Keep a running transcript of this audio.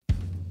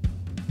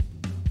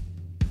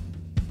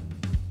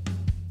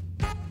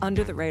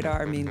Under the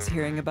radar means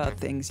hearing about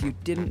things you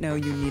didn't know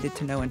you needed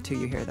to know until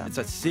you hear them. It's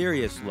a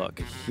serious look.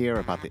 Hear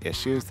about the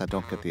issues that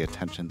don't get the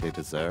attention they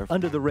deserve.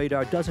 Under the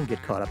radar doesn't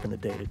get caught up in the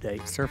day-to-day.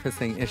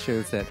 Surfacing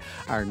issues that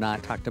are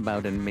not talked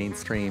about in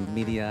mainstream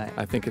media.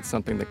 I think it's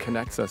something that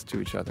connects us to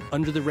each other.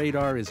 Under the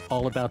radar is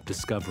all about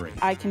discovery.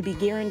 I can be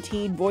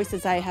guaranteed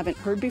voices I haven't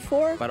heard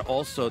before. But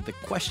also the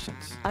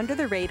questions. Under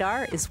the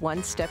radar is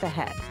one step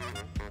ahead.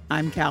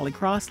 I'm Callie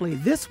Crossley.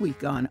 This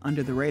week on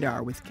Under the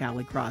Radar with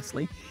Callie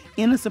Crossley,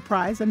 in a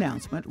surprise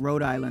announcement,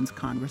 Rhode Island's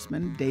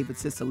Congressman David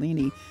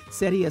Cicilline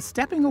said he is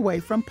stepping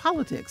away from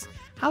politics.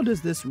 How does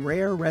this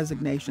rare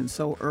resignation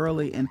so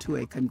early into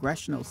a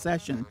congressional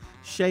session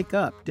shake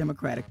up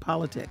Democratic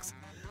politics?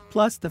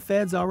 Plus, the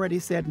feds already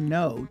said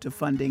no to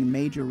funding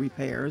major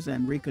repairs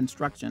and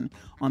reconstruction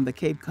on the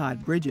Cape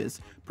Cod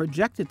bridges,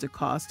 projected to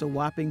cost a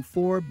whopping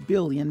 $4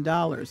 billion.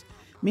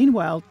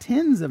 Meanwhile,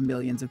 tens of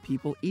millions of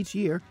people each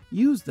year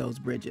use those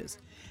bridges.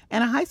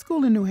 And a high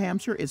school in New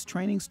Hampshire is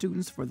training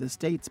students for the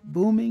state's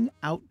booming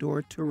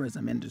outdoor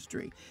tourism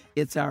industry.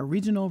 It's our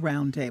regional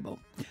roundtable.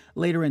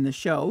 Later in the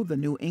show, the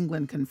New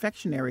England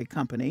Confectionery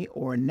Company,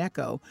 or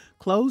NECO,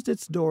 closed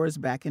its doors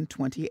back in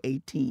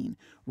 2018,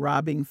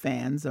 robbing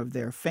fans of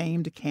their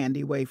famed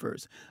candy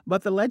wafers.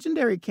 But the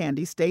legendary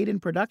candy stayed in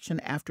production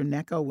after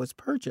NECO was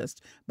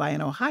purchased by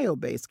an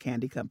Ohio-based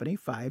candy company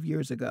 5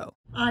 years ago.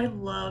 I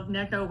love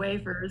NECO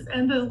wafers,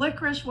 and the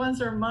licorice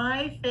ones are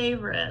my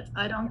favorite.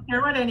 I don't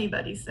care what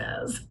anybody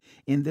says.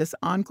 In this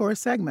encore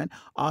segment,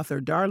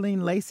 author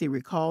Darlene Lacey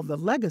recalled the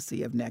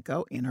legacy of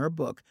NECO in her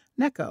book,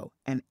 NECO,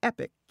 An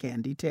Epic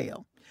Candy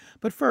Tale.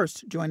 But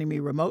first, joining me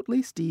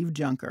remotely, Steve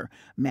Junker,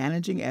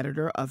 managing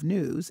editor of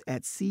news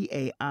at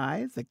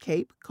CAI, the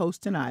Cape,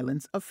 Coast and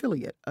Islands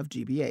affiliate of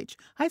GBH.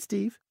 Hi,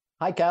 Steve.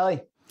 Hi,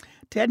 Callie.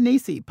 Ted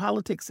Nesi,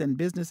 politics and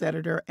business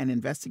editor and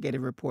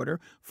investigative reporter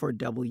for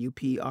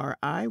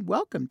WPRI.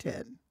 Welcome,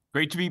 Ted.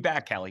 Great to be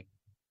back, Callie.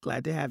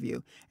 Glad to have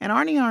you. And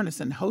Arnie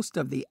Arneson, host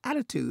of The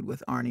Attitude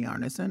with Arnie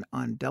Arneson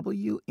on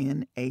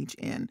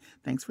WNHN.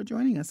 Thanks for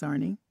joining us,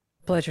 Arnie.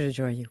 Pleasure to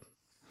join you.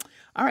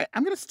 All right,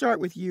 I'm going to start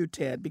with you,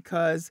 Ted,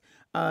 because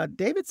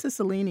David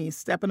Cicilline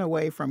stepping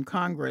away from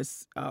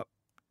Congress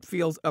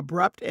feels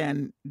abrupt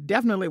and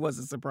definitely was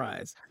a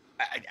surprise.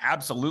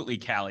 Absolutely,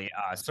 Callie.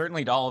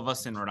 Certainly to all of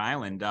us in Rhode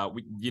Island,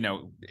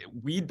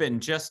 we'd been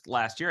just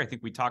last year, I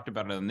think we talked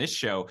about it on this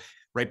show,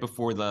 right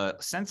before the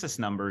census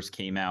numbers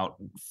came out,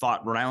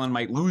 thought Rhode Island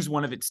might lose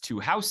one of its two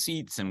House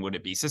seats, and would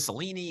it be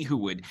Cicilline who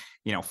would,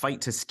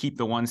 fight to keep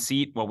the one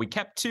seat? Well, we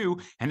kept two,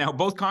 and now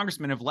both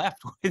congressmen have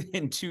left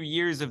within 2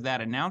 years of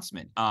that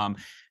announcement.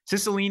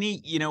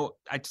 Cicilline,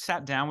 I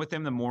sat down with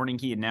him the morning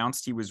he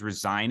announced he was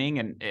resigning,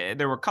 and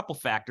there were a couple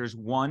factors.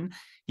 One,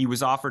 he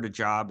was offered a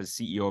job as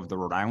CEO of the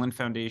Rhode Island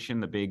Foundation,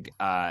 the big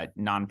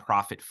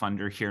nonprofit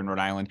funder here in Rhode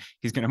Island.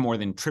 He's going to more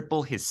than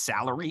triple his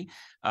salary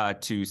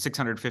to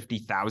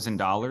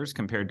 $650,000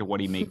 compared to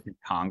what he makes in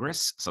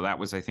Congress. So that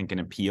was, I think, an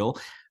appeal.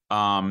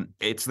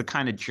 It's the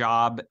kind of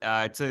job,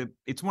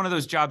 it's one of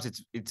those jobs,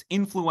 it's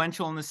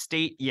influential in the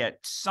state, yet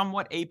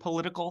somewhat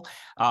apolitical.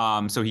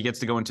 So he gets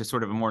to go into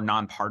sort of a more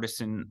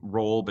nonpartisan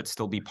role, but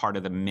still be part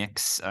of the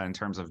mix in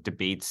terms of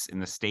debates in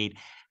the state.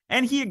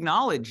 And he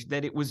acknowledged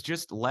that it was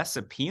just less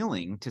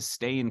appealing to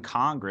stay in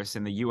Congress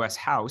in the U.S.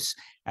 House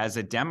as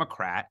a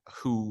Democrat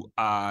who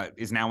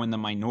is now in the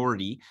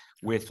minority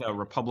with a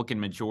Republican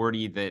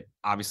majority that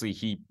obviously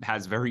he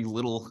has very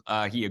little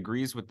he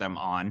agrees with them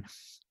on.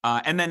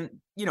 And then,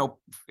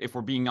 if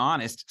we're being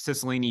honest,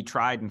 Cicilline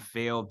tried and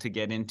failed to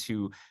get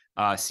into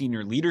a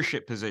senior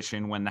leadership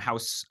position when the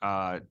House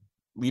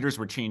leaders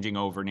were changing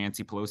over,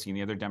 Nancy Pelosi and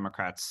the other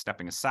Democrats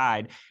stepping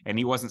aside, and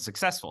he wasn't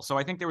successful. So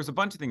I think there was a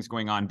bunch of things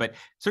going on, but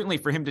certainly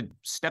for him to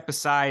step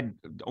aside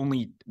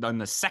only on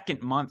the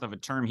second month of a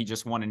term he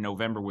just won in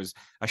November was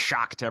a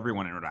shock to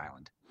everyone in Rhode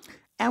Island.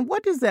 And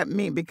what does that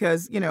mean?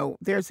 Because,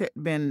 there's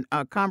been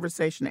a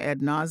conversation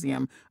ad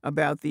nauseum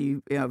about the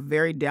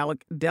very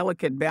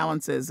delicate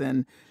balances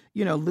and,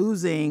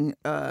 losing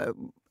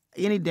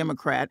any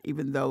Democrat,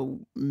 even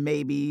though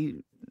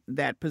maybe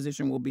that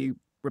position will be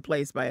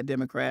replaced by a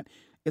Democrat,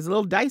 is a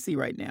little dicey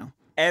right now.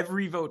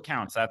 Every vote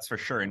counts, that's for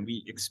sure. And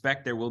we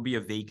expect there will be a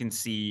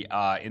vacancy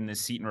in this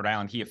seat in Rhode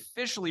Island. He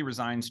officially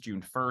resigns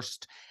June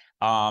 1st.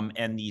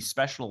 And the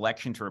special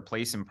election to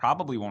replace him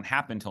probably won't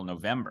happen until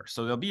November.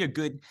 So there'll be a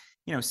good,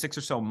 6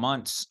 or so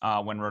months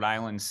when Rhode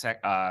Island's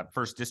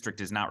first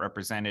district is not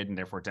represented and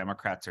therefore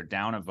Democrats are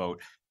down a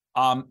vote.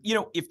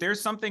 If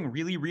there's something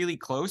really, really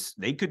close,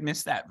 they could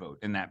miss that vote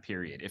in that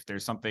period. If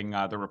there's something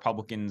the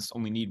Republicans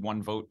only need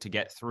one vote to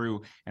get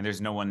through and there's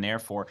no one there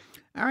for.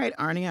 All right,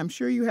 Arnie, I'm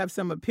sure you have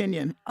some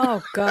opinion.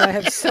 Oh, God, I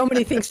have so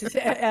many things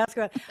to ask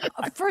about.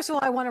 First of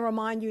all, I want to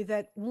remind you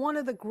that one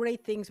of the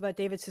great things about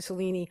David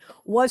Cicilline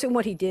wasn't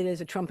what he did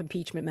as a Trump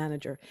impeachment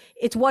manager.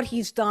 It's what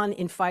he's done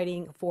in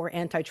fighting for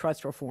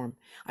antitrust reform.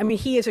 I mean,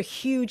 he is a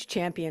huge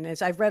champion.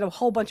 As I've read a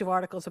whole bunch of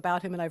articles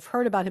about him, and I've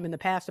heard about him in the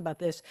past about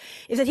this,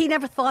 is that he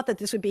never thought that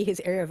this would be his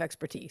area of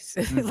expertise.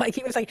 Like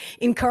he was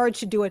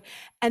encouraged to do it.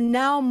 And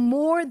now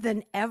more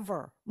than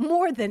ever,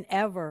 more than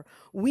ever,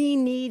 we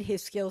need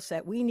his skill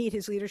set. We need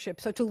his leadership.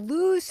 So to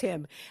lose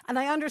him, and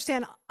I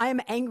understand, I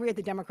am angry at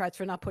the Democrats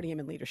for not putting him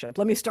in leadership.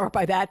 Let me start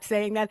by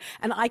saying that.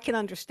 And I can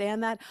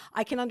understand that.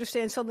 I can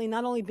understand suddenly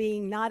not only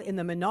being not in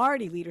the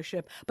minority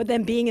leadership, but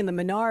then being in the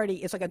minority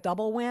is like a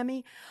double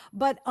whammy.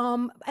 But,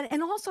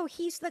 and also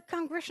he's the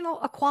Congressional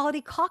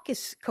Equality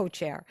Caucus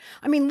co-chair.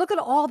 I mean, look at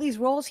all these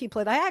roles he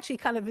played. I actually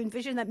kind of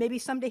envision that maybe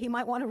someday he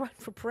might want to run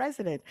for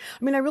president.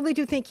 I mean, I really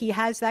do think he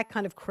has that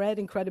kind of cred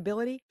and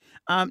credibility.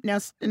 Now,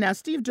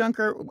 Steve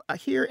Junker,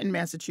 here in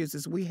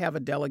Massachusetts, we have a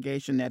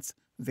delegation that's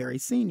very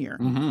senior.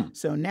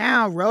 So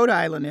now Rhode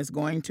Island is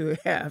going to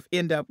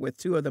end up with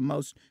two of the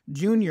most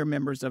junior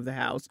members of the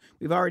House.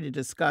 We've already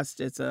discussed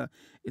it's a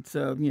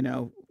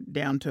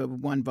down to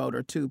one vote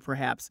or two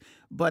perhaps,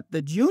 but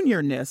the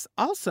juniorness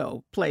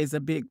also plays a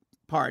big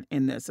part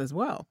in this as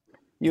well.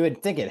 You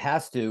would think it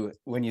has to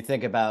when you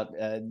think about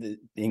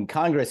in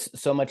Congress,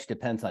 so much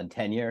depends on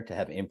tenure to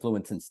have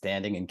influence and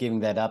standing, and giving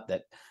that up,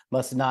 that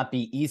must not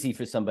be easy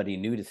for somebody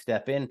new to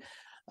step in.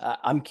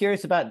 I'm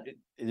curious about,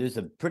 there's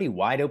a pretty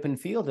wide open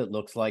field, it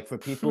looks like, for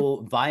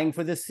people vying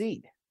for this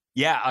seat.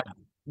 Yeah,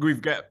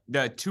 we've got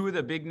two of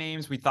the big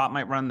names we thought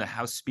might run. The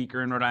House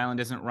Speaker in Rhode Island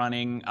isn't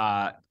running.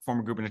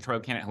 Former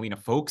gubernatorial candidate Helena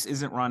Foulkes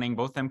isn't running.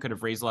 Both of them could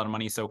have raised a lot of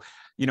money. So,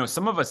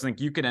 some of us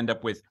think you could end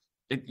up with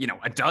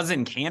a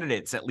dozen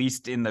candidates, at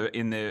least in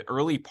the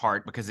early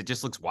part, because it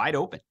just looks wide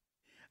open.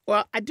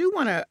 Well, I do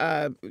want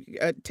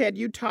to, Ted,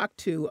 you talked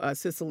to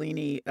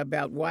Cicilline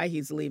about why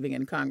he's leaving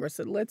in Congress.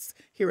 So let's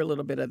hear a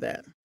little bit of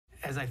that.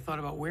 As I thought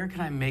about where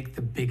can I make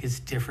the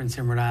biggest difference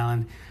in Rhode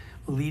Island,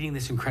 leading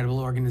this incredible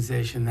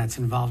organization that's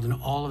involved in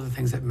all of the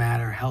things that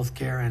matter,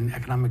 healthcare and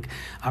economic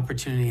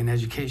opportunity and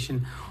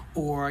education,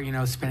 or,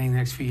 spending the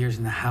next few years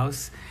in the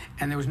House.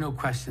 And there was no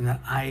question that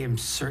I am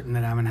certain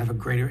that I'm going to have a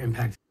greater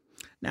impact.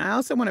 Now, I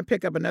also want to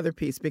pick up another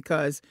piece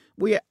because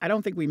I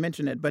don't think we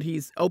mentioned it, but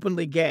he's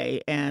openly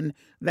gay, and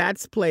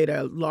that's played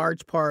a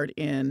large part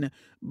in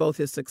both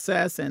his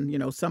success and,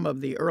 some of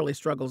the early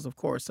struggles, of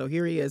course. So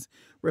here he is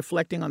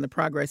reflecting on the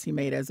progress he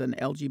made as an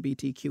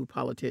LGBTQ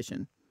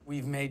politician.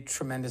 We've made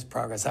tremendous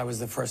progress. I was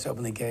the first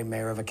openly gay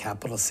mayor of a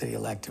capital city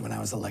elected when I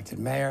was elected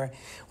mayor.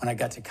 When I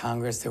got to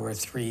Congress, there were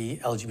 3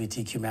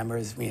 LGBTQ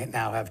members. We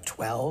now have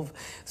 12,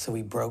 so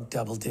we broke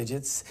double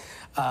digits.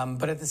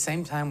 But at the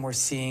same time, we're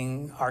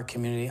seeing our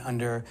community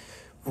under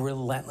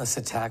relentless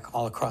attack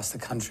all across the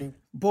country.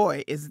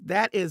 Boy,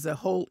 that is a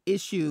whole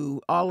issue.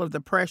 All of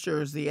the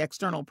pressures, the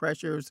external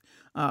pressures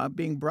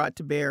being brought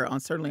to bear on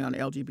certainly on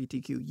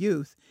LGBTQ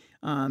youth.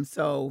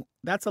 So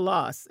that's a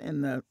loss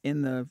in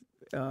the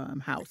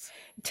House.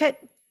 Ted,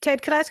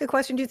 could I ask a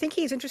question? Do you think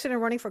he's interested in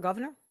running for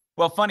governor?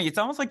 Well, funny. It's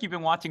almost like you've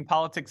been watching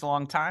politics a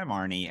long time,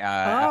 Arnie.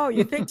 Oh,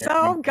 you think so?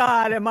 Oh,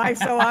 God, am I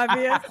so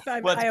obvious?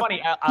 Well, it's funny,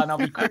 and I'll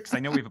be quick because I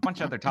know we have a bunch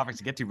of other topics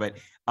to get to. But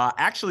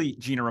actually,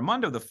 Gina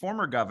Raimondo, the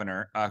former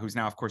governor, who's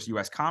now, of course,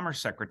 U.S.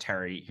 Commerce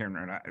Secretary here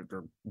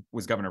in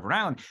was governor of Rhode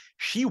Island,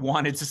 she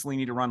wanted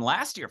Cicilline to run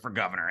last year for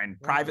governor, and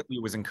privately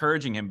was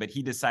encouraging him, but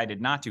he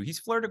decided not to. He's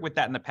flirted with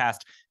that in the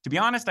past. To be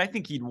honest, I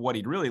think what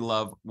he'd really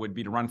love would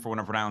be to run for one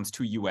of Rhode Island's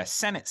 2 U.S.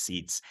 Senate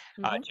seats.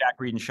 Jack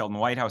Reed and Sheldon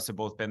Whitehouse have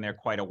both been there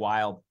quite a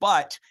while.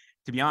 But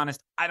to be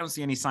honest, I don't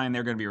see any sign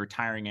they're going to be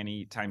retiring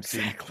anytime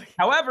soon. Exactly.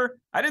 However,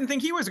 I didn't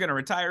think he was going to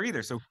retire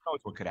either, so who knows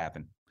what could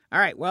happen. All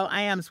right. Well,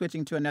 I am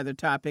switching to another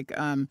topic.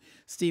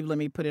 Steve, let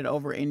me put it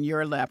over in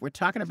your lap. We're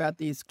talking about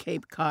these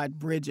Cape Cod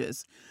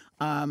bridges.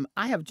 I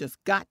have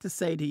just got to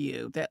say to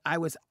you that I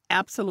was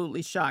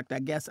absolutely shocked. I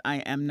guess I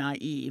am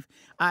naive.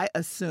 I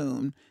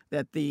assumed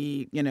that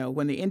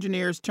when the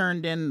engineers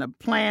turned in the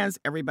plans,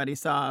 everybody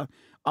saw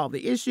all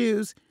the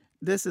issues.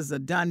 This is a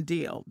done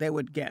deal. They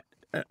would get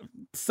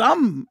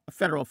some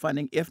federal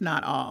funding, if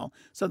not all.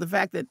 So the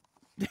fact that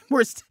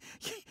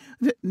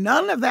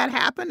none of that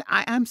happened,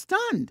 I'm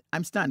stunned.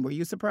 I'm stunned. Were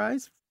you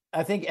surprised?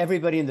 I think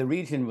everybody in the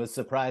region was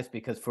surprised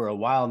because for a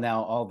while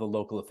now, all the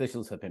local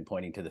officials have been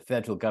pointing to the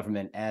federal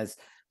government as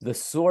the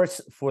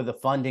source for the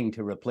funding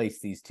to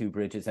replace these 2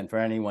 bridges. And for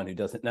anyone who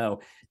doesn't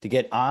know, to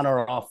get on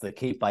or off the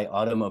Cape by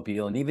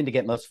automobile, and even to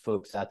get most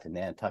folks out to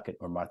Nantucket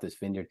or Martha's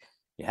Vineyard,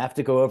 you have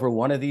to go over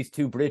one of these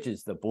 2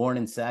 bridges, the Bourne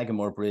and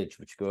Sagamore Bridge,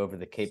 which go over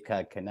the Cape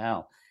Cod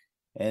Canal.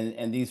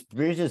 And these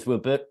bridges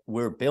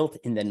were built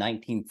in the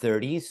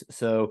 1930s,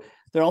 so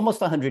they're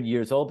almost 100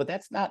 years old, but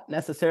that's not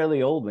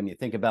necessarily old when you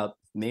think about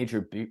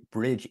major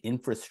bridge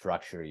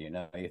infrastructure. You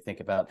think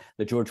about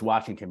the George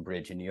Washington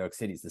Bridge in New York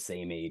City is the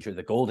same age, or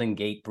the Golden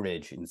Gate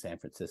Bridge in San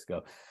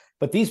Francisco.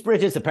 But these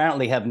bridges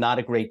apparently have not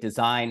a great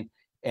design,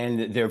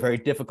 and they're very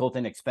difficult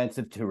and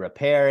expensive to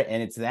repair.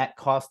 And it's that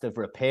cost of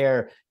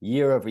repair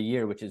year over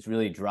year, which is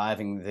really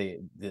driving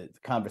the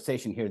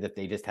conversation here that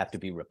they just have to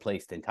be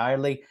replaced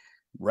entirely.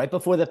 Right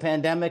before the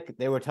pandemic,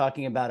 they were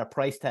talking about a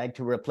price tag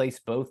to replace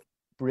both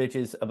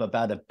bridges of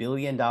about $1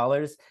 billion.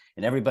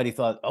 And everybody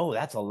thought, oh,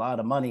 that's a lot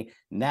of money.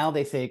 Now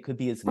they say it could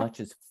be as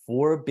much as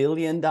 $4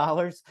 billion.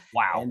 Wow.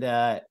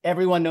 And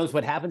everyone knows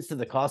what happens to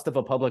the cost of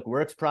a public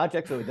works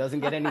project, so it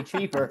doesn't get any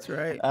cheaper. That's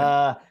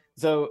right.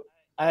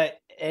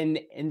 and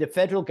the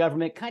federal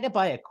government, kind of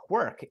by a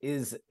quirk,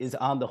 is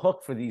on the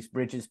hook for these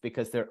bridges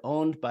because they're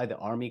owned by the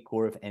Army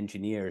Corps of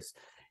Engineers.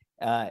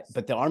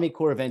 But the Army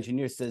Corps of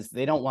Engineers says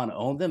they don't want to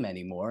own them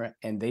anymore,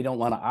 and they don't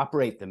want to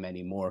operate them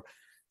anymore.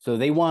 So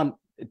they want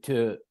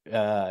to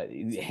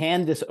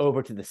hand this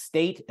over to the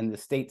state, and the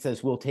state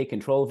says we'll take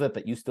control of it,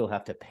 but you still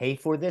have to pay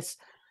for this.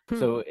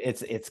 So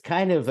it's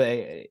kind of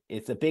a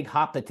big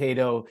hot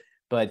potato.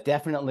 But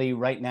definitely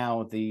right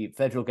now, the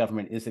federal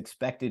government is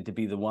expected to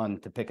be the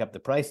one to pick up the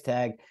price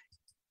tag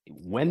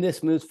when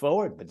this moves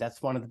forward. But that's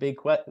one of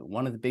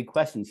the big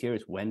questions here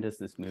is, when does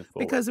this move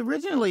forward? Because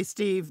originally,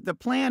 Steve, the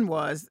plan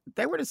was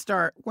they were to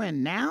start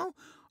when now,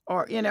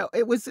 or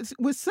it was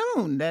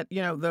soon that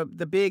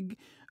the big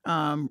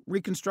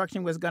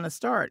reconstruction was going to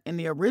start in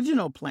the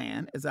original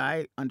plan, as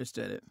I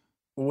understood it.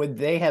 Would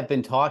they have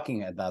been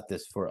talking about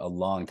this for a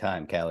long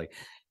time, Callie?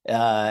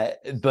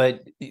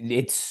 But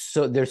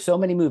there's so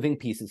many moving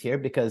pieces here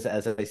because,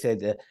 as I said,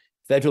 the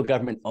federal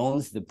government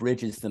owns the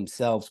bridges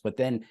themselves, but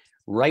then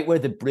right where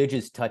the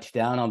bridges touch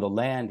down on the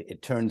land,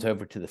 it turns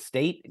over to the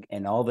state,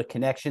 and all the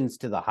connections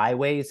to the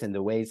highways and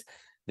the ways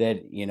that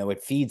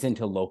it feeds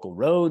into local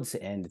roads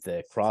and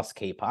the Cross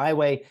Cape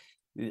Highway,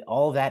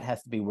 all that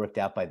has to be worked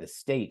out by the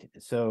state.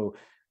 So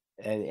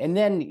and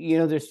then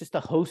there's just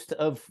a host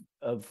of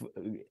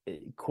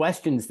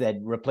questions that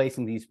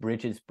replacing these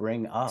bridges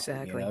bring up.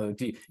 Exactly.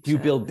 Do you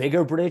build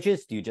bigger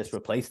bridges? Do you just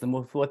replace them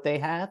with what they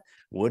have?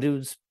 What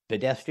does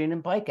pedestrian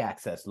and bike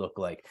access look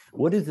like?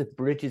 What do the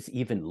bridges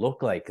even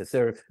look like? Because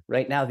they're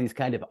right now these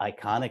kind of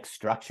iconic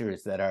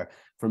structures that are,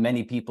 for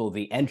many people,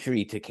 the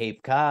entry to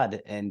Cape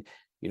Cod. And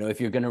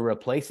if you're going to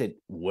replace it,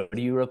 what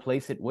do you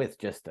replace it with?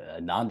 Just a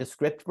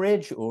nondescript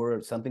bridge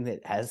or something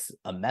that has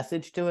a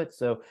message to it?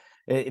 So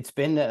it's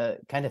been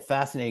kind of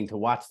fascinating to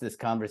watch this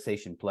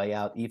conversation play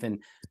out, even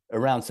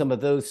around some of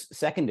those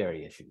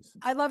secondary issues.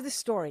 I love this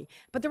story.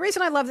 But the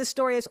reason I love this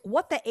story is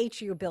what the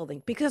H are you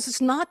building? Because it's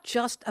not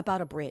just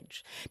about a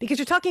bridge. Because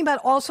you're talking about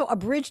also a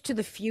bridge to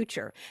the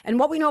future. And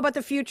what we know about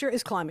the future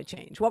is climate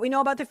change. What we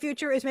know about the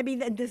future is maybe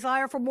the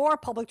desire for more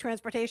public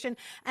transportation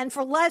and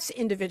for less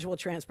individual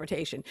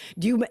transportation.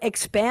 Do you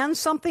expand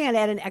something and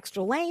add an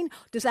extra lane?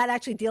 Does that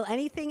actually deal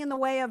anything in the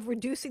way of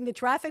reducing the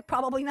traffic?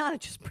 Probably not. It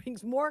just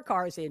brings more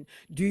cars in.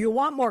 Do you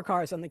want more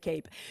cars on the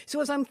Cape?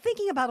 So as I'm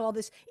thinking about all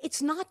this,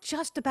 it's not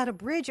just about a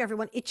bridge,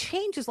 everyone. It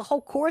changes the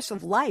whole course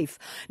of life,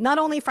 not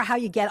only for how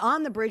you get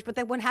on the bridge, but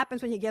then what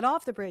happens when you get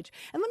off the bridge.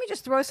 And let me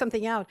just throw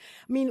something out.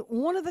 I mean,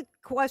 one of the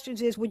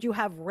questions is, would you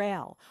have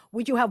rail?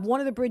 Would you have one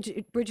of the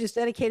bridges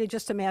dedicated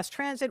just to mass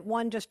transit,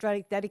 one just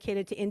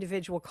dedicated to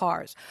individual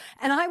cars?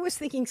 And I was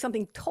thinking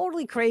something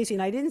totally crazy,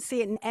 and I didn't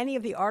see it in any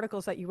of the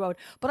articles that you wrote,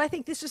 but I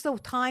think this is the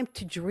time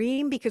to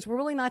dream, because we're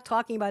really not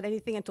talking about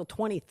anything until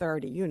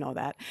 2030. You know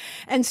that.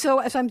 And so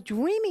as I'm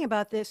dreaming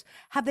about this,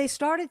 have they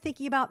started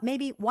thinking about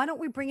maybe, why don't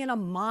we bring in a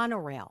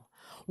monorail?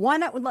 Why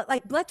not,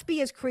 let's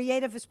be as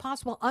creative as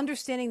possible,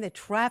 understanding that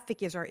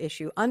traffic is our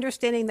issue,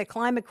 understanding the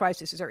climate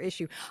crisis is our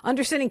issue,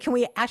 understanding can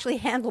we actually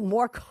handle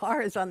more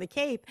cars on the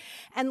Cape?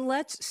 And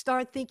let's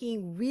start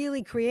thinking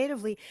really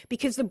creatively,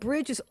 because the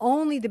bridge is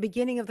only the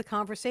beginning of the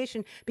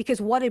conversation, because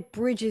what it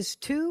bridges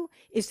to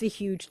is the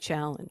huge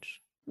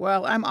challenge.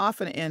 Well, I'm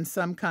often in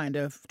some kind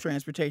of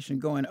transportation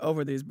going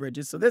over these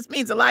bridges, so this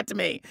means a lot to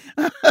me.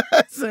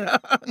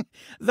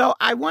 Though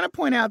I want to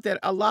point out that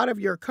a lot of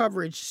your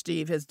coverage,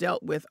 Steve, has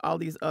dealt with all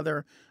these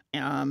other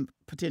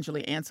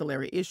potentially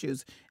ancillary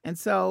issues. And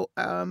so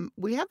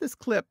we have this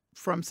clip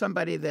from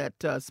somebody that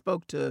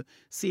spoke to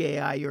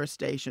CAI, your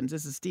stations.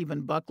 This is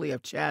Stephen Buckley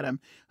of Chatham,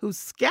 who's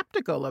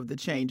skeptical of the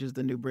changes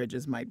the new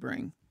bridges might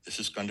bring. This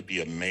is going to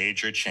be a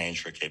major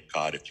change for Cape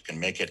Cod if you can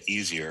make it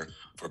easier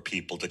for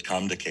people to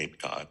come to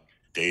Cape Cod.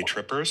 Day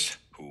trippers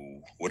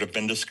who would have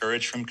been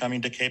discouraged from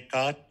coming to Cape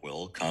Cod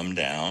will come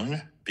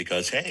down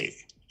because, hey,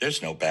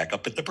 there's no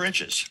backup at the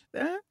bridges.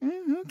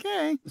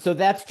 Okay. So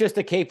that's just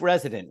a Cape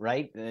resident,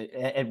 right?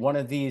 At one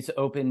of these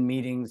open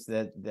meetings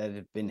that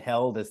have been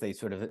held as they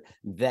sort of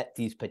vet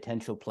these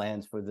potential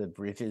plans for the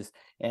bridges.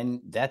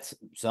 And that's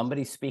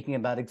somebody speaking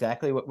about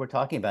exactly what we're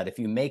talking about. If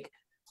you make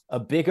a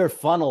bigger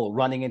funnel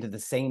running into the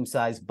same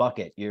size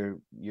bucket,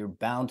 you're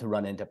bound to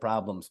run into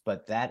problems.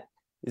 But that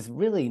is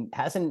really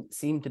hasn't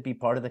seemed to be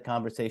part of the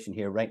conversation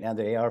here. Right now,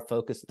 they are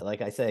focused,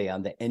 like I say,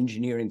 on the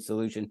engineering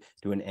solution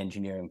to an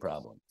engineering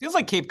problem. Feels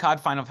like Cape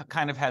Cod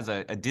kind of has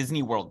a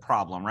Disney World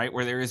problem, right?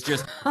 Where there is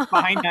just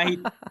finite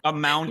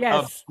amount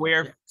of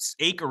square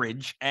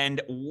acreage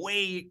and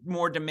way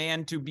more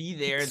demand to be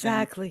there.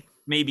 Exactly.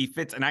 Maybe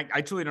fits. And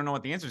I truly don't know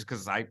what the answer is,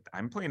 because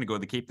I'm planning to go to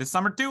the Cape this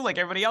summer too, like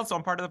everybody else. So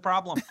I'm part of the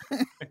problem.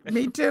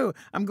 Me too.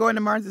 I'm going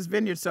to Martha's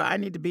Vineyard, so I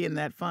need to be in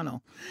that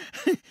funnel.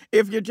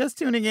 If you're just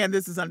tuning in,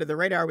 this is Under the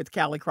Radar with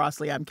Callie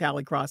Crossley. I'm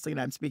Callie Crossley,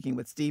 and I'm speaking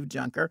with Steve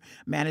Junker,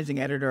 managing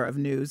editor of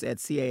news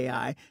at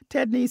CAI,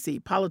 Ted Nesi,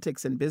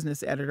 politics and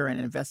business editor and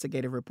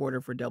investigative reporter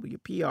for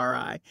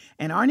WPRI,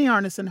 and Arnie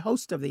Arneson,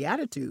 host of The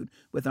Attitude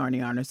with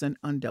Arnie Arneson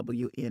on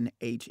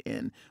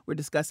WNHN. We're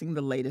discussing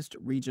the latest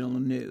regional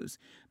news.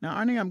 Now,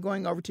 Arnie, I'm going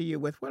going over to you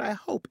with what I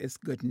hope is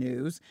good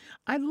news.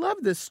 I love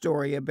this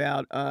story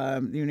about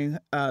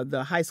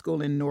the high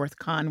school in North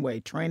Conway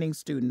training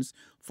students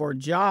for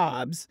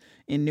jobs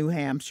in New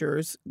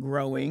Hampshire's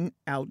growing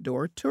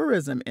outdoor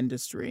tourism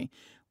industry.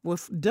 Well,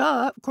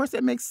 duh, of course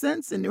that makes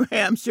sense in New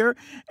Hampshire,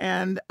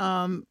 and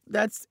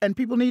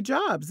people need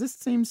jobs. This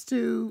seems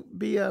to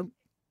be a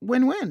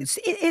win-win.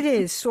 It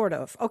is sort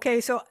of. Okay,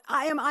 so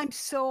I'm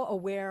so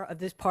aware of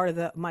this part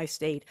of my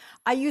state.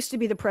 I used to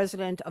be the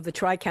president of the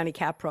Tri-County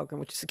CAP program,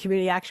 which is a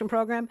community action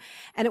program,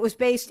 and it was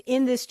based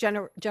in this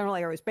general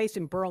area. It was based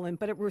in Berlin,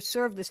 but it was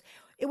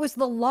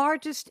the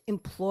largest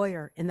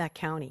employer in that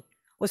county.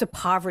 Was a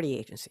poverty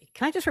agency.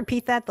 Can I just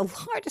repeat that? The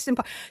largest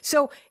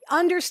So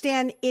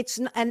understand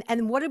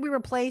and what did we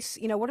replace?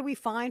 What did we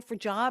find for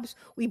jobs?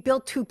 We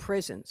built 2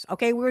 prisons.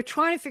 Okay. We were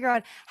trying to figure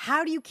out,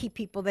 how do you keep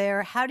people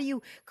there? How do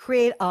you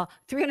create a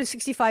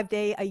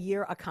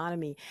 365-day-a-year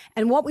economy?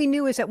 And what we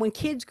knew is that when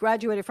kids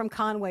graduated from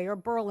Conway or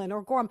Berlin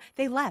or Gorham,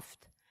 they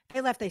left.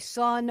 They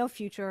saw no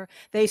future.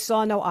 They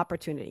saw no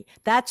opportunity.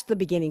 That's the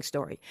beginning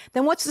story.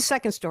 Then what's the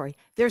second story?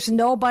 There's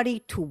nobody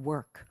to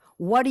work.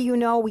 What do you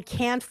know? We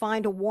can't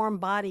find a warm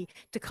body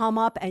to come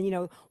up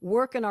and,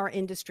 work in our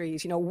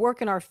industries,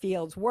 work in our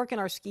fields, work in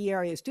our ski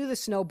areas, do the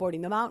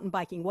snowboarding, the mountain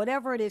biking,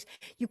 whatever it is.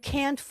 You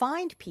can't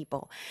find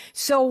people.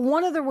 So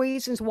one of the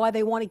reasons why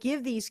they want to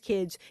give these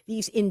kids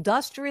these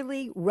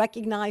industrially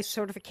recognized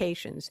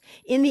certifications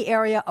in the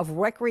area of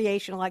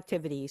recreational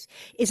activities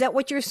is that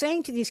what you're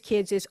saying to these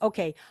kids is,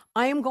 okay,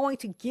 I am going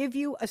to give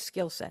you a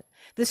skill set.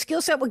 The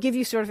skill set will give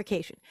you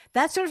certification.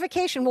 That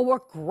certification will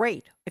work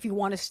great if you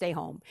want to stay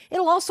home.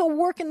 It'll also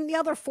work in the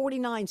other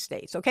 49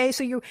 states, okay?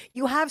 So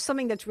you have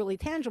something that's really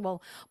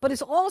tangible, but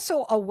it's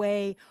also a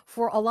way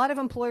for a lot of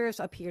employers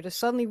up here to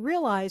suddenly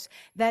realize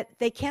that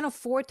they can't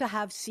afford to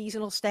have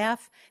seasonal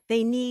staff.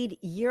 They need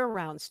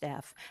year-round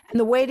staff. And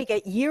the way to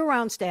get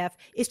year-round staff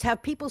is to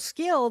have people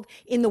skilled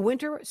in the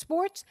winter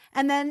sports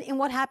and then in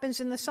what happens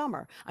in the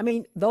summer. I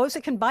mean, those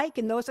that can bike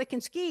and those that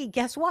can ski,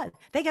 guess what?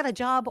 They got a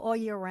job all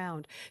year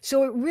round.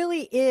 So it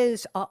really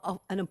is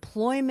an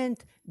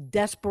employment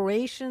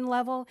desperation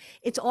level.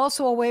 It's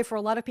also a way for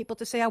a lot of people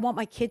to say, I want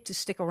my kid to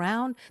stick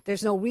around.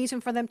 There's no reason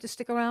for them to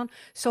stick around.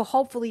 So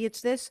hopefully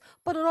it's this,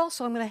 but it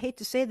also, I'm going to hate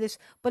to say this,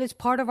 but it's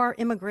part of our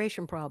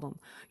immigration problem.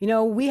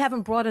 We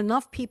haven't brought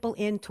enough people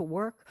in to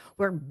work.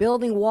 We're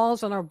building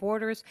walls on our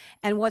borders.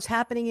 And what's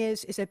happening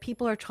is that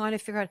people are trying to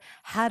figure out,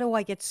 how do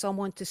I get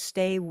someone to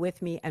stay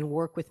with me and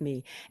work with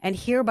me? And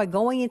here, by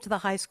going into the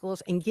high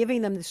schools and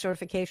giving them the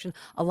certification,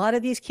 a lot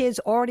of these kids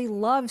already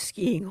love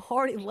skiing,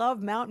 already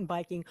love mountain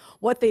biking.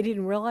 What they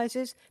didn't realize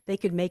is they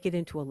could make it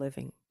into a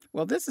living.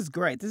 Well, this is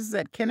great. This is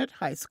at Kennett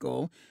High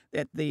School.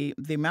 At the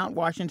Mount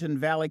Washington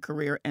Valley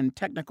Career and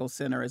Technical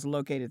Center is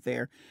located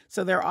there.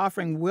 So they're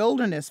offering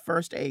wilderness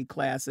first aid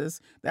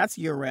classes. That's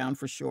year-round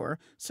for sure.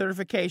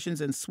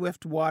 Certifications in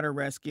swift water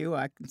rescue.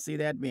 I can see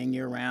that being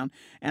year-round.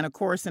 And a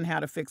course in how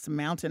to fix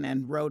mountain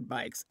and road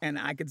bikes. And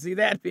I could see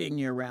that being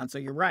year-round. So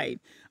you're right.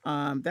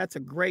 That's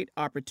a great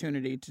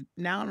opportunity to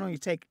not only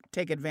take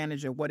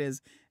advantage of what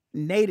is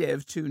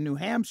native to New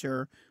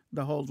Hampshire,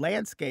 the whole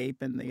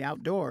landscape and the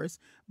outdoors,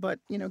 but,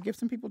 give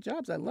some people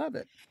jobs. I love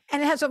it.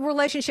 And it has a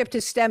relationship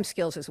to STEM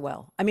skills as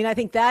well. I mean, I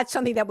think that's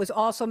something that was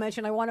also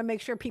mentioned. I want to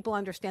make sure people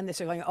understand this.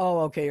 They're going,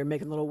 oh, okay, you're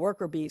making little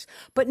worker bees.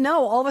 But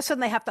no, all of a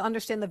sudden they have to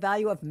understand the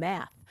value of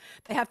math.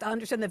 They have to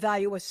understand the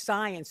value of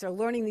science. They're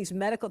learning these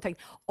medical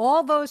techniques.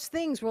 All those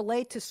things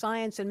relate to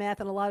science and math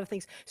and a lot of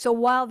things. So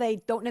while they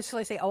don't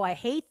necessarily say, oh, I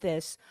hate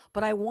this,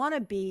 but I want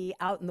to be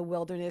out in the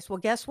wilderness, well,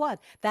 guess what?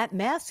 That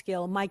math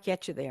skill might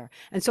get you there.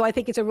 And so I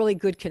think it's a really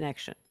good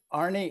connection.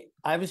 Arnie,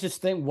 I was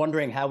just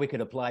wondering how we could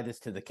apply this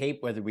to the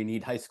Cape, whether we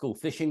need high school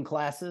fishing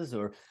classes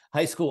or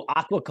high school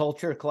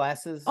aquaculture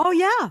classes. Oh,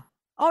 yeah.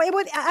 Oh, it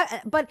would.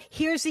 But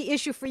here's the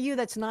issue for you.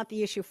 That's not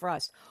the issue for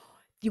us.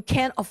 You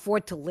can't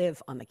afford to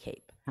live on the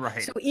Cape.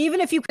 Right. So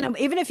even if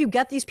you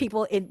get these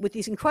people with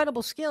these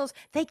incredible skills,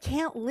 they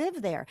can't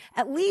live there.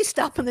 At least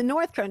up in the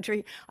North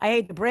Country, I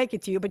hate to break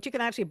it to you, but you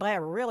can actually buy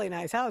a really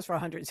nice house for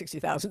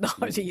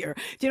 $160,000 a year.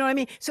 Do you know what I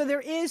mean? So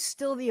there is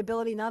still the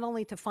ability not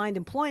only to find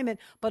employment,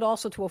 but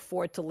also to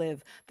afford to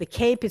live. The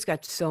Cape has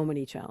got so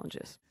many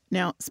challenges.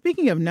 Now,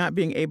 speaking of not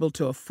being able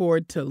to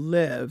afford to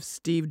live,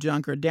 Steve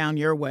Junker, down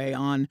your way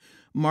on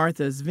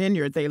Martha's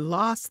Vineyard, they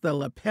lost the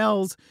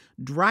Lapels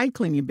dry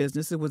cleaning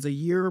business. It was a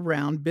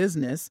year-round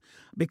business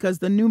because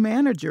the new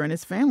manager and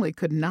his family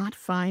could not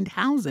find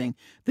housing.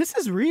 This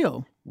is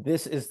real.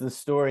 This is the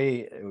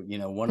story,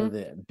 one of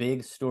the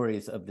big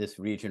stories of this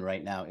region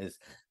right now is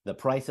the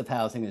price of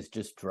housing is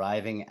just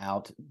driving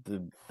out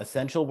the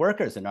essential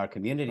workers in our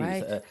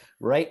communities. Right,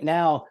 right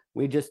now,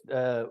 we just,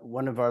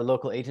 one of our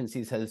local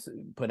agencies has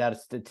put out a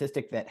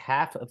statistic that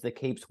half of the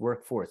Cape's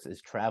workforce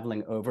is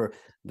traveling over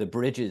the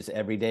bridges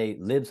every day,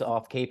 lives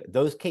off Cape,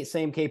 those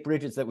same Cape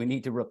bridges that we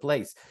need to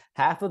replace.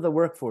 Half of the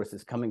workforce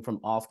is coming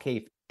from off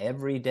Cape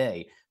every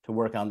day. to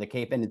work on the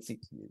Cape. And it's,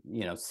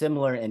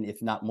 similar, and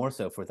if not more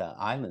so for the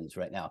islands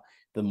right now.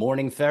 The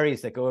morning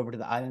ferries that go over to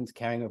the islands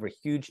carrying over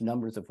huge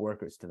numbers of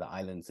workers to the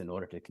islands in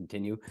order to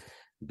continue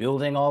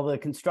building all the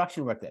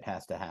construction work that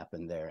has to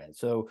happen there. And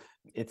so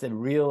it's a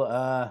real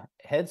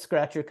head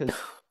scratcher because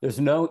there's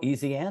no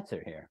easy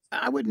answer here.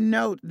 I would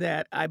note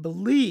that I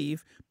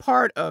believe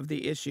part of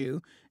the issue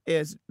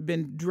has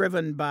been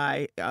driven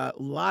by a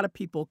lot of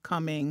people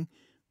coming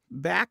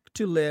back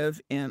to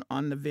live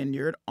on the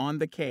vineyard on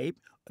the Cape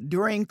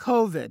during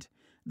COVID.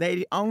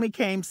 They only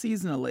came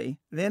seasonally.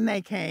 Then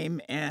they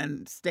came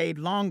and stayed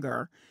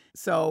longer.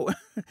 So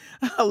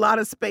a lot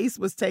of space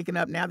was taken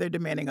up. Now they're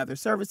demanding other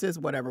services,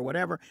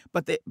 whatever.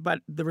 But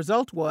the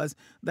result was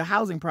the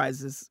housing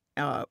prices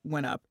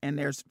went up, and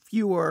there's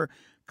fewer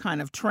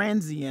kind of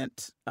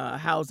transient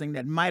housing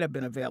that might have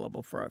been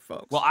available for our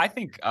folks. Well, I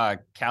think,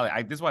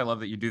 Callie, this is why I love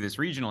that you do this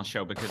regional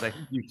show, because I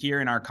think you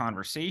hear in our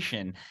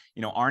conversation,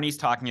 Arnie's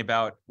talking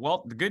about,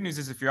 well, the good news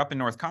is if you're up in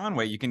North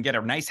Conway, you can get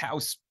a nice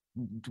house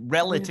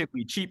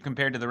relatively cheap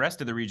compared to the rest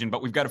of the region,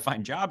 but we've got to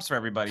find jobs for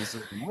everybody so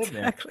they can live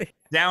there. Exactly.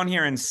 Down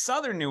here in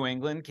southern New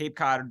England, Cape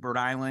Cod, Rhode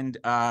Island,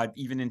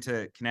 even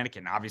into Connecticut,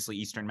 and obviously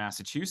eastern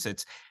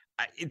Massachusetts,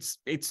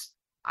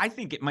 I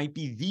think it might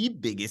be the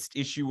biggest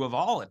issue of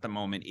all at the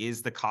moment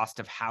is the cost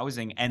of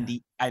housing, and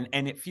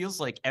and it feels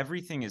like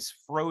everything is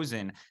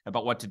frozen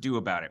about what to do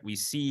about it. We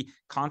see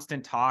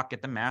constant talk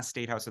at the Mass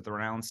State House, at the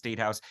Rhode Island State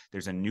House.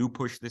 There's a new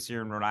push this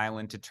year in Rhode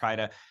Island to try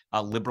to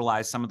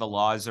liberalize some of the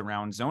laws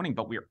around zoning,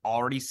 but we're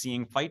already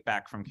seeing fight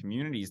back from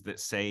communities that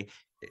say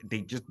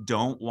they just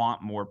don't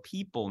want more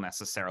people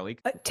necessarily.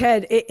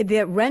 Ted,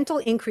 the rental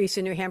increase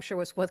in New Hampshire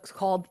was what's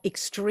called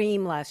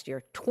extreme last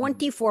year.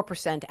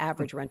 24%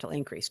 average rental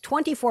increase,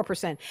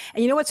 24%.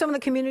 And you know what some of the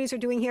communities are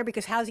doing here?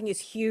 Because housing is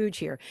huge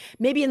here.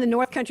 Maybe in the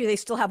North Country, they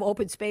still have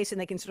open space and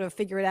they can sort of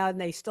figure it out,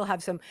 and they still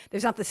have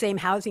there's not the same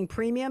housing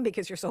premium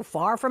because you're so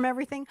far from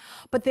everything.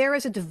 But there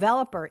is a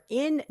developer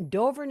in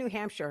Dover, New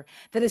Hampshire,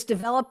 that is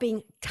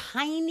developing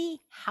tiny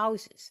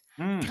houses.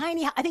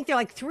 Tiny, I think they're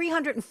like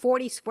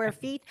 340 square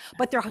feet,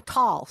 but they're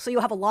tall. So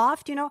you'll have a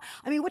loft, we're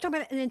talking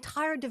about an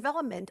entire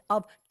development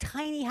of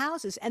tiny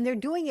houses, and they're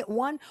doing it,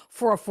 one,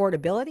 for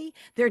affordability.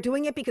 They're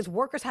doing it because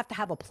workers have to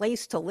have a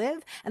place to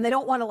live, and they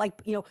don't want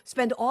to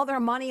spend all their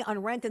money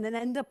on rent and then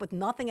end up with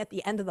nothing at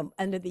the end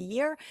of the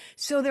year.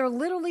 So they're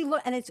literally,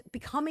 and it's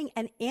becoming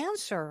an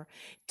answer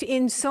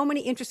in so many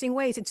interesting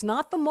ways. It's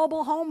not the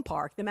mobile home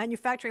park, the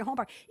manufacturing home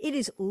park. It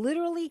is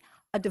literally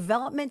a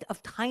development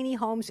of tiny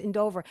homes in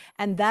Dover,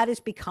 and that is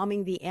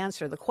becoming the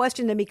answer. The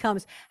question then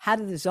becomes, how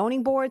do the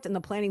zoning boards and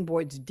the planning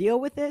boards deal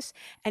with this?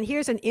 And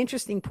here's an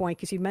interesting point,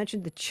 because you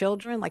mentioned the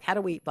children, like how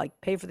do we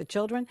pay for the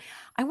children?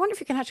 I wonder if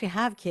you can actually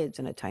have kids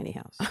in a tiny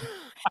house.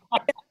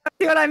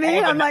 You know what I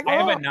mean? I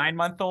have a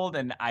 9-month-old,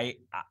 and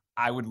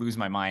I would lose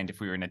my mind if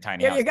we were in a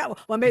tiny house. There you go.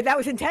 Well, maybe that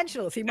was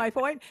intentional. See my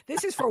point?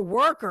 This is for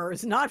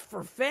workers, not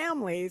for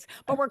families,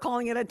 but we're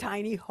calling it a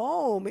tiny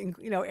home, in,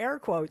 air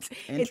quotes.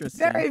 It's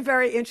very,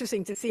 very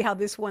interesting to see how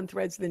this one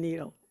threads the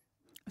needle.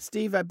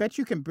 Steve, I bet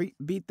you can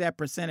beat that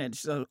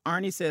percentage. So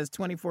Arnie says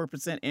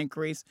 24%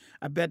 increase.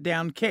 I bet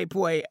down Cape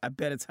Way, I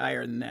bet it's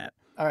higher than that.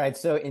 All right.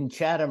 So in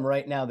Chatham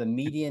right now, the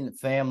median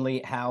family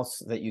house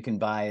that you can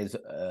buy is,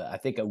 I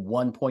think, a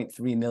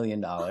 $1.3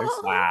 million.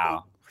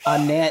 Wow.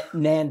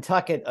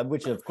 Nantucket,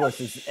 which of course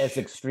is as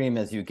extreme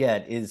as you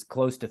get, is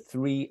close to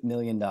 $3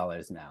 million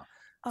now.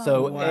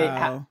 So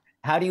wow.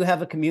 How do you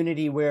have a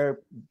community where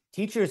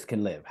teachers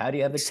can live? How do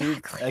you have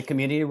a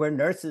community where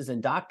nurses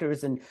and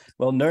doctors and,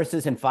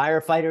 nurses and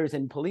firefighters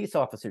and police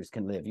officers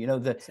can live?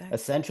 The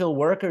essential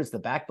workers, the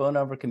backbone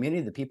of our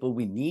community, the people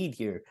we need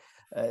here.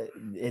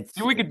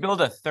 We could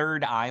build a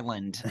third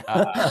island.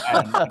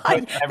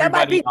 That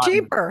might be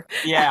cheaper.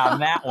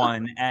 On that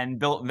one,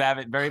 and have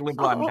it very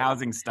liberal on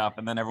housing stuff,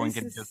 and then everyone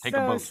can just take a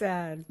boat.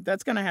 Sad.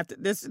 That's going to have to.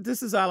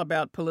 This is all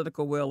about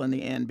political will in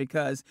the end,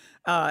 because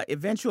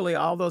eventually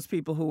all those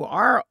people who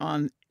are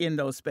in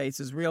those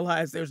spaces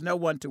realize there's no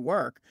one to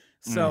work.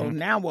 So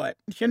now what?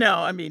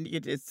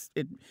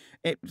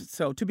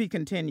 So to be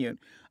continued.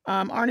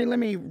 Arnie, let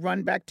me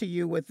run back to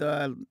you with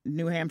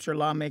New Hampshire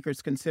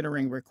lawmakers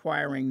considering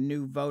requiring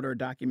new voter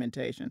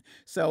documentation.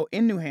 So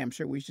in New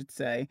Hampshire, we should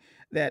say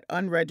that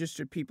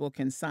unregistered people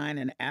can sign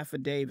an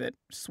affidavit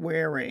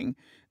swearing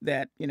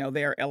that,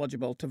 they are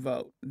eligible to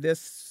vote.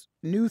 This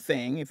new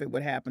thing, if it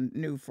would happen,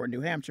 new for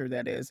New Hampshire,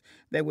 that is,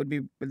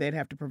 they'd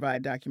have to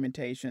provide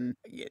documentation.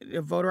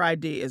 Voter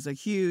ID is a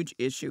huge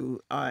issue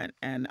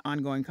and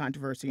ongoing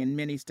controversy in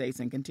many states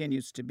and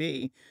continues to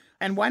be.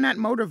 And why not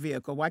motor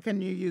vehicle? Why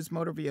can't you use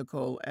motor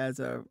vehicle as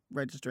a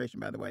registration,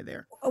 by the way,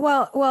 there?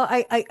 Well,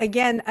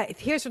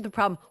 here's the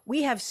problem.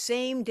 We have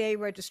same day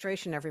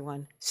registration,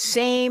 everyone.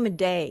 Same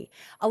day.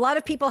 A lot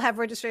of people have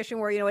registration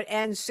where, it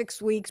ends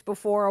 6 weeks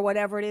before or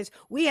whatever it is.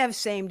 We have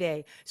same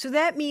day. So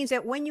that means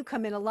that when you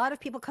come in, a lot of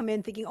people come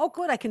in thinking, oh,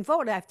 good, I can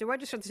vote. I have to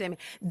register at the same day.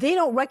 They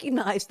don't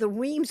recognize the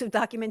reams of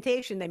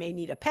documentation. They may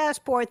need a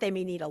passport. They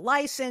may need a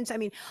license.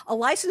 A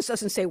license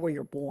doesn't say where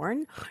you're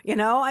born,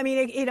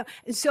 and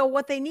so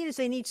what they need is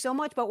they need so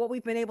much, but what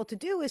we've been able to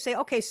do is say,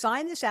 okay,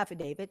 sign this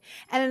affidavit,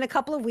 and in a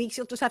couple of weeks,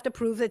 you'll just have to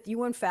prove that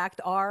you, in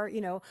fact, are,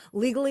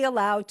 legally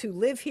allowed to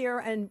live here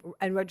and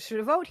register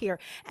to vote here.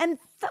 And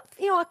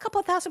a couple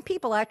of thousand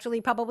people actually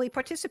probably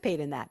participate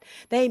in that.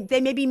 They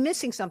may be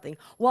missing something.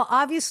 Well,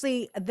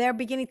 obviously, they're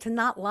beginning to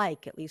not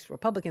like, at least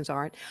Republicans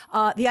aren't,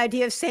 the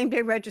idea of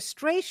same-day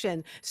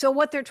registration. So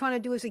what they're trying to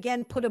do is,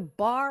 again, put a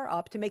bar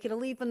up to make it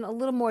even a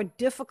little more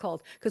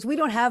difficult, because we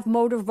don't have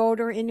motor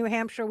voter in New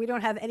Hampshire. We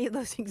don't have any of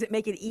those things that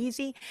make it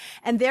easy.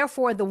 And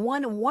therefore, the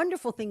one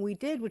wonderful thing we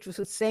did, which was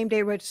with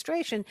same-day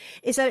registration,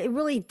 is that it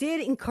really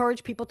did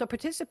encourage people to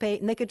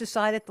participate, and they could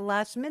decide at the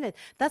last minute.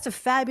 That's a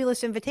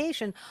fabulous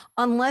invitation,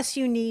 unless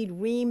you need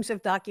reams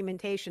of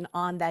documentation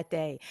on that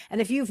day.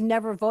 And if you've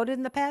never voted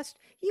in the past,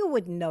 you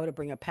wouldn't know to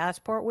bring a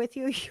passport with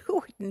you. You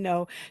wouldn't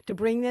know to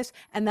bring this.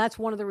 And that's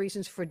one of the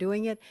reasons for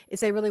doing it, is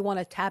they really want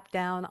to tap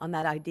down on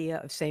that idea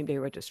of same-day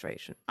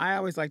registration. I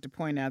always like to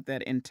point out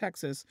that in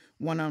Texas,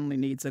 one only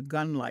needs a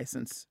gun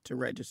license to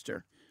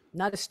register.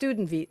 Not a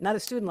student license.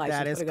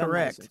 That is but a gun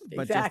correct, license.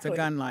 but Exactly. just a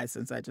gun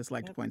license. I just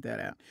like to point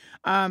that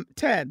out.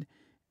 Ted,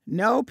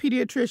 no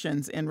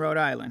pediatricians in Rhode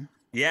Island.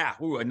 Yeah,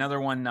 another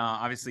one,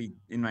 obviously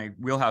in my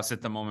wheelhouse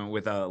at the moment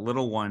with a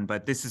little one,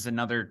 but this is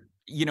another,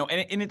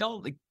 and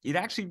it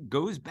actually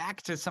goes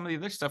back to some of the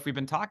other stuff we've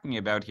been talking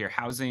about here,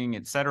 housing,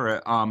 et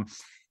cetera.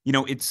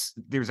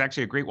 There's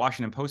actually a great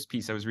Washington Post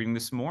piece I was reading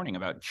this morning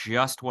about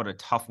just what a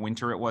tough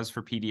winter it was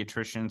for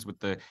pediatricians with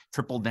the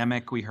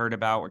triple-demic we heard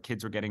about, where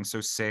kids were getting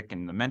so sick,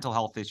 and the mental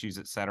health issues,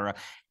 et cetera.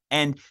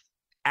 And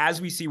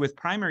as we see with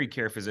primary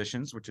care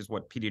physicians, which is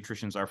what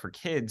pediatricians are for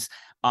kids,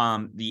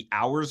 the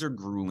hours are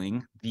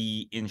grueling.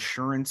 The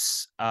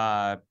insurance,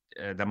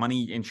 the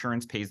money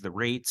insurance pays the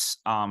rates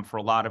for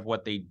a lot of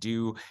what they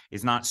do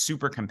is not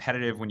super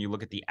competitive when you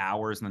look at the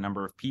hours and the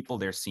number of people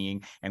they're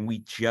seeing. And we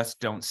just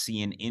don't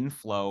see an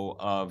inflow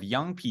of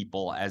young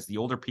people as the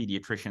older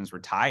pediatricians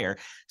retire.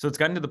 So it's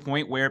gotten to the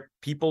point where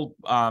people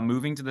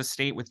moving to the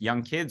state with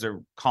young kids are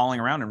calling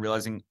around and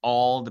realizing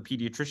all the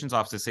pediatricians'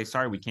 offices say,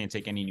 sorry, we can't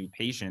take any new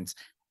patients.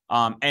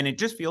 And it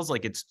just feels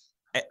like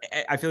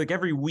I feel like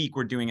every week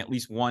we're doing at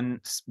least one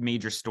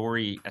major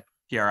story at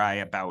PRI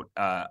about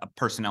a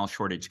personnel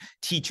shortage.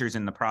 Teachers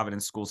in the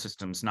Providence school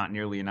systems, not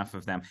nearly enough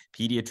of them.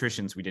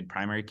 Pediatricians, we did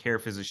primary care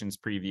physicians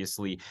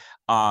previously.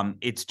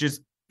 It's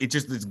just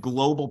this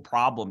global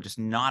problem, just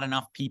not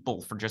enough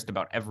people for just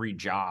about every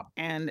job.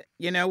 And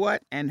you know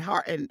what? And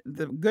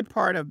the good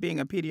part of being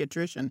a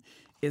pediatrician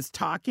is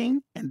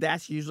talking, and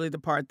that's usually the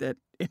part that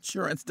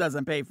insurance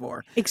doesn't pay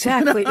for.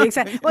 Exactly,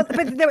 exactly. Well,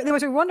 but there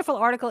was a wonderful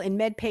article in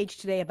MedPage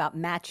today about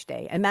Match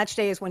Day. And Match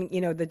Day is when,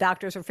 the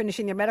doctors are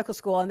finishing their medical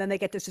school, and then they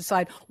get to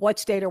decide what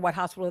state or what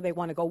hospital they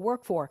want to go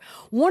work for.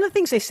 One of the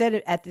things they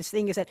said at this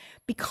thing is that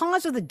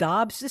because of the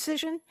Dobbs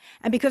decision,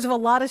 and because of a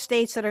lot of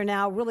states that are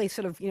now really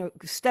sort of,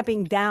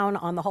 stepping down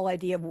on the whole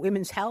idea of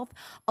women's health,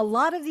 a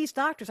lot of these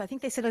doctors, I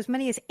think they said as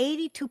many as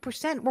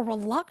 82% were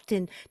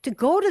reluctant to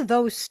go to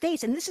those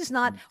states. And this is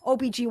not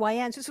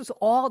OBGYNs, this was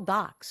all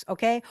docs,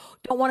 okay?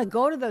 Don't want to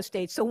go to those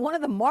states. So one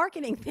of the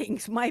marketing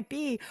things might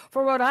be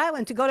for Rhode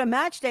Island to go to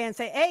Match Day and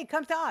say, hey,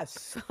 come to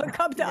us,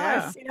 come to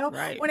us,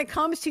 right. When it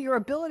comes to your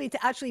ability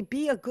to actually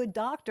be a good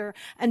doctor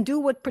and do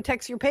what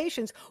protects your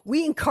patients,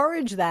 we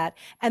encourage that.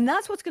 And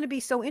that's what's going to be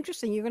so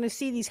interesting. You're going to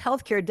see these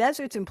healthcare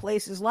deserts in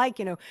places like,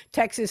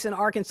 Texas and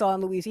Arkansas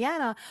and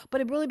Louisiana,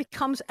 but it really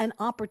becomes an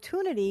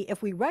opportunity,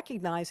 if we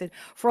recognize it,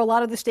 for a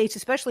lot of the states,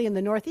 especially in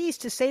the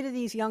Northeast, to say to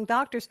these young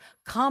doctors,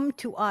 come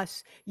to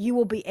us. You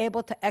will be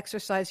able to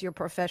exercise your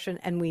profession,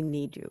 and we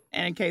need you.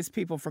 And in case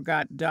people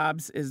forgot,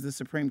 Dobbs is the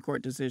Supreme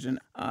Court decision,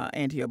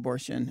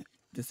 anti-abortion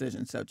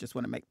decision. So just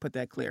want to put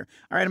that clear.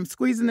 All right, I'm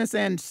squeezing this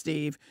in,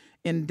 Steve.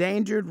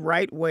 Endangered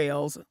right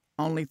whales,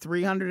 only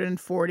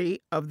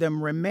 340 of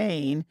them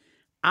remain.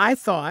 I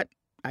thought,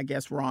 I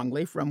guess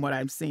wrongly, from what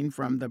I've seen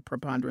from the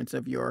preponderance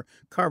of your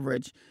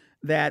coverage,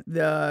 that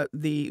the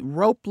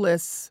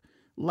ropeless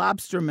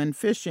lobsterman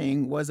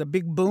fishing was a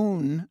big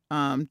boon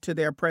to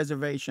their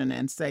preservation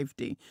and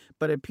safety.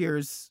 But it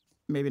appears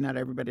maybe not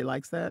everybody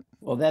likes that.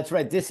 Well, that's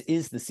right. This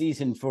is the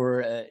season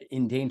for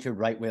endangered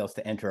right whales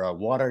to enter our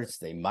waters.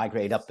 They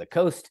migrate up the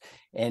coast.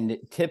 And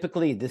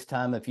typically this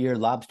time of year,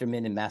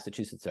 lobstermen in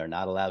Massachusetts are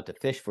not allowed to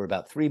fish for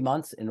about 3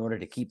 months in order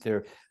to keep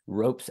their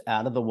ropes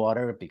out of the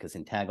water, because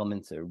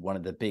entanglements are one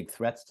of the big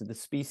threats to the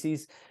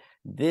species.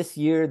 This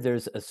year,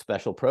 there's a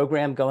special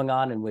program going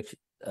on in which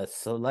a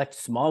select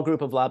small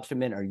group of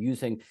lobstermen are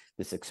using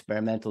this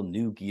experimental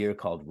new gear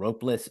called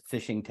ropeless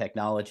fishing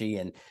technology.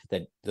 And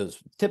that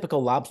those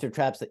typical lobster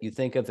traps that you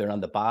think of, they're on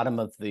the bottom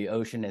of the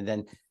ocean, and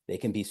then they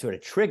can be sort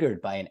of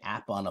triggered by an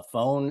app on a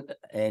phone,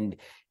 and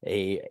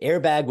a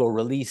airbag will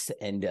release,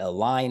 and a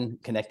line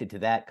connected to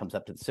that comes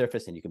up to the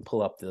surface, and you can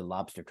pull up the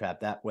lobster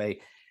trap that way.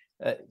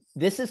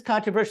 This is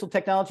controversial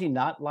technology.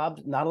 Not a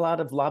lot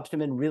of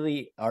lobstermen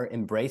really are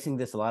embracing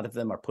this. A lot of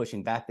them are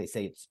pushing back. They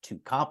say it's too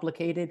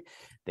complicated.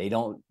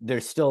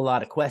 there's still a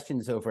lot of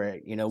questions over,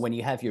 when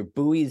you have your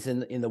buoys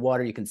in the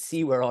water, you can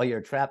see where all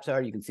your traps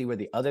are. You can see where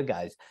the other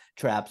guy's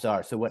traps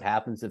are. So what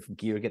happens if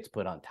gear gets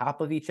put on top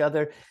of each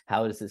other?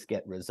 How does this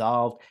get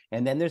resolved?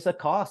 And then there's a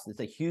cost. It's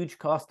a huge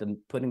cost of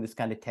putting this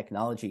kind of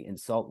technology in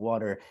salt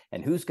water.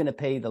 And who's going to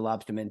pay the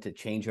lobstermen to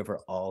change over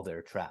all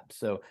their traps?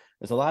 So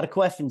there's a lot of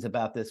questions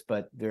about this,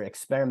 but they're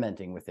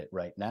experimenting with it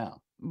right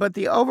now. But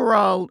the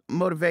overall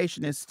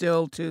motivation is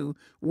still to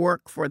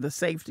work for the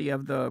safety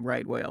of the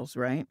right whales,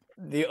 right?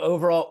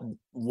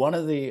 One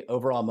of the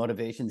overall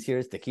motivations here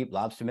is to keep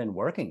lobstermen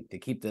working, to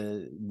keep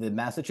the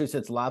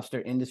Massachusetts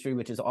lobster industry,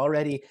 which is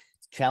already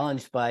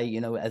challenged by,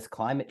 as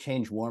climate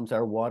change warms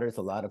our waters,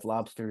 a lot of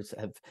lobsters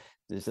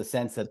there's a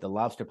sense that the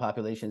lobster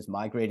population is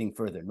migrating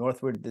further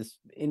northward. This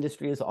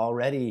industry is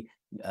already,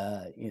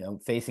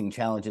 facing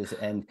challenges,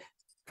 and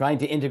trying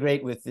to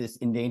integrate with this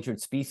endangered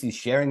species,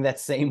 sharing that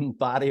same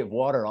body of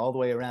water all the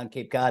way around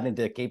Cape Cod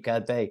into Cape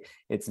Cod Bay.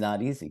 It's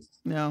not easy.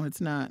 No, it's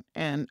not.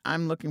 And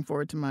I'm looking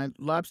forward to my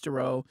lobster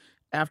roll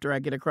after I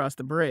get across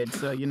the bridge.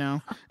 So,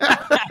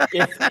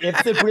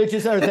 if the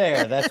bridges are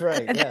there, that's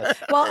right. Yes.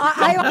 Well,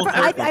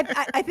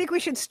 I think we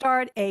should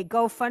start a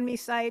GoFundMe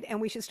site, and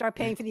we should start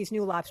paying for these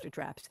new lobster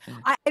traps.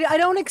 I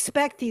don't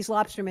expect these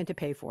lobstermen to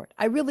pay for it.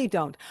 I really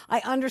don't. I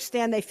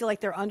understand they feel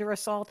like they're under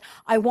assault.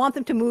 I want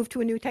them to move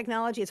to a new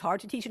technology. It's hard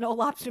to teach an old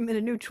lobsterman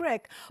a new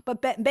trick,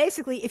 but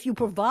basically, if you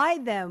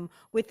provide them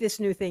with this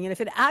new thing, and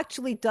if it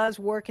actually does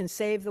work and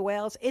save the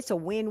whales, it's a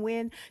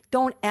win-win.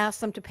 Don't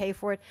ask them to pay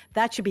for it.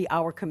 That should be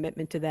our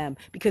commitment to them,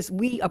 because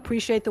we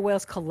appreciate the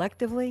whales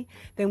collectively.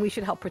 Then we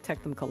should help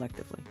protect them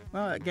collectively.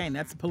 Well, again,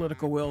 that's a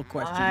political will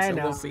question. I so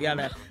know. We'll see how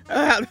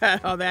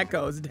that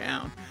goes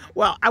down.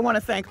 Well, I want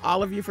to thank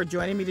all of you for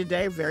joining me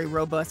today. Very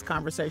robust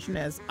conversation,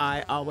 as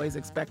I always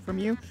expect from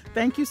you.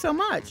 Thank you so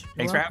much.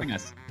 Thanks for having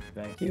us.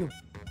 Thank you.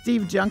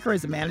 Steve Junker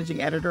is a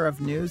managing editor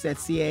of news at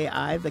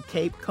CAI, the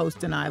Cape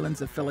Coast and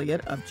Islands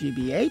affiliate of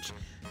GBH.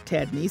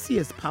 Ted Nesi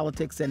is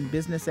politics and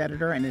business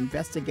editor and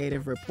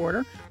investigative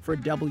reporter for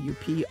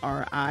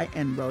WPRI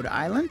in Rhode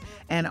Island.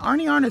 And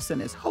Arnie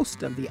Arneson is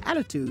host of The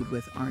Attitude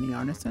with Arnie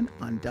Arneson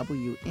on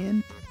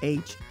WNHN.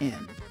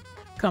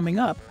 Coming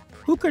up,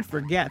 who could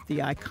forget the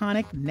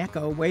iconic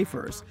Necco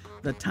wafers,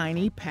 the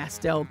tiny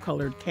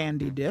pastel-colored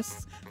candy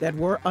discs that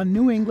were a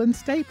New England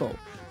staple?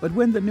 But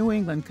when the New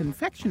England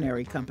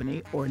Confectionery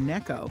Company, or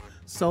Necco,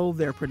 sold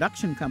their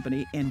production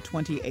company in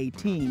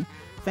 2018,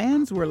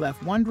 fans were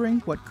left wondering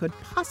what could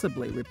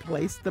possibly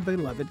replace the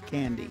beloved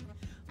candy.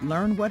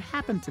 Learn what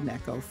happened to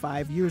Necco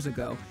 5 years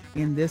ago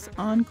in this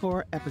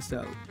encore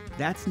episode.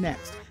 That's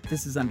next.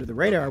 This is Under the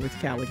Radar with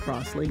Callie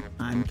Crossley.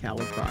 I'm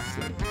Callie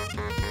Crossley.